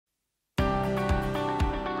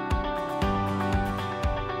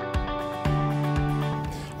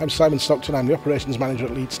I'm Simon Stockton, I'm the Operations Manager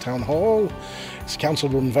at Leeds Town Hall. It's a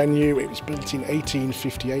council-run venue. It was built in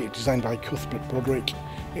 1858, designed by Cuthbert Broderick.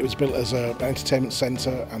 It was built as an entertainment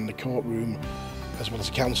centre and a courtroom, as well as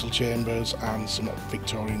council chambers and some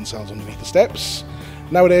Victorian cells underneath the steps.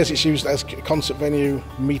 Nowadays it's used as a concert venue,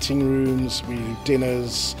 meeting rooms, we do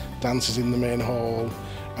dinners, dances in the main hall,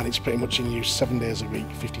 and it's pretty much in use 7 days a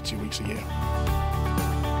week, 52 weeks a year.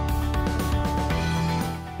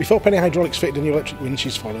 Before Penny Hydraulics fitted the new electric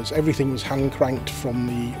winches for us, everything was hand cranked from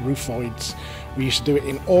the roof voids. We used to do it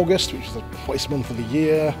in August, which was the hottest month of the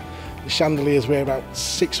year. The chandeliers weigh about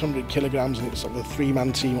 600 kilograms, and it was sort of a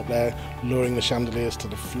three-man team up there lowering the chandeliers to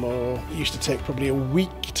the floor. It used to take probably a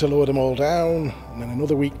week to lower them all down, and then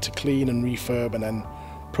another week to clean and refurb, and then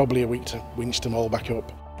probably a week to winch them all back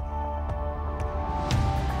up.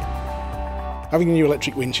 Having the new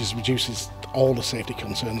electric winches reduces all the safety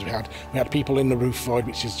concerns we had. We had people in the roof void,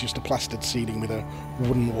 which is just a plastered ceiling with a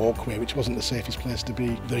wooden walkway, which wasn't the safest place to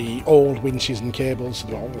be. The old winches and cables,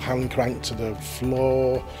 they were all hand cranked to the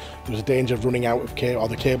floor. There was a danger of running out of cable, or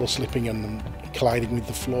the cable slipping and colliding with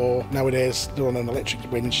the floor. Nowadays, they're on an electric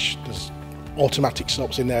winch. There's automatic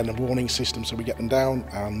stops in there and a warning system, so we get them down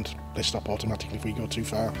and they stop automatically if we go too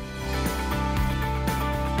far.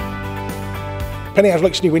 Penny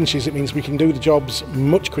Hydraulics new winches, it means we can do the jobs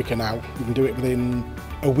much quicker now. We can do it within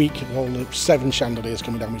a week of all the 7 chandeliers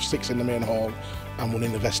coming down, with 6 in the main hall and 1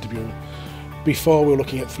 in the vestibule. Before we were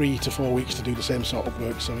looking at 3 to 4 weeks to do the same sort of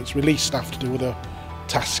work, so it's released staff to do other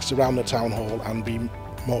tasks around the town hall and be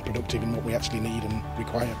more productive in what we actually need and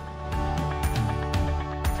require.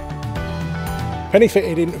 Penny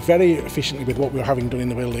fitted in very efficiently with what we were having done in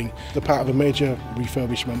the building. They're part of a major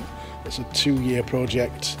refurbishment. It's a 2-year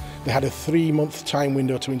project. They had a 3-month time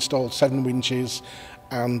window to install 7 winches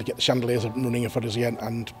and get the chandeliers up and running for us again,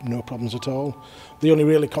 and no problems at all. The only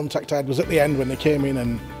really contact I had was at the end when they came in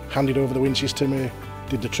and handed over the winches to me,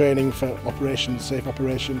 did the training for operation, safe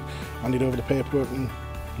operation, handed over the paperwork and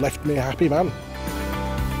left me a happy man.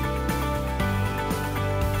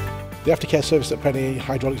 The aftercare service at Penny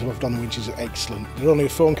Hydraulics have done the winches are excellent. They're only a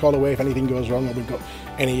phone call away if anything goes wrong or we've got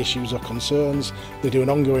any issues or concerns. They do an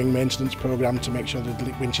ongoing maintenance programme to make sure that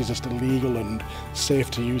the winches are still legal and safe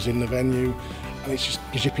to use in the venue, and it just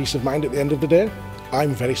gives you peace of mind at the end of the day.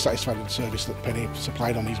 I'm very satisfied with the service that Penny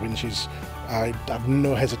supplied on these winches. I have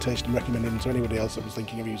no hesitation in recommending them to anybody else that was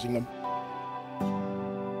thinking of using them.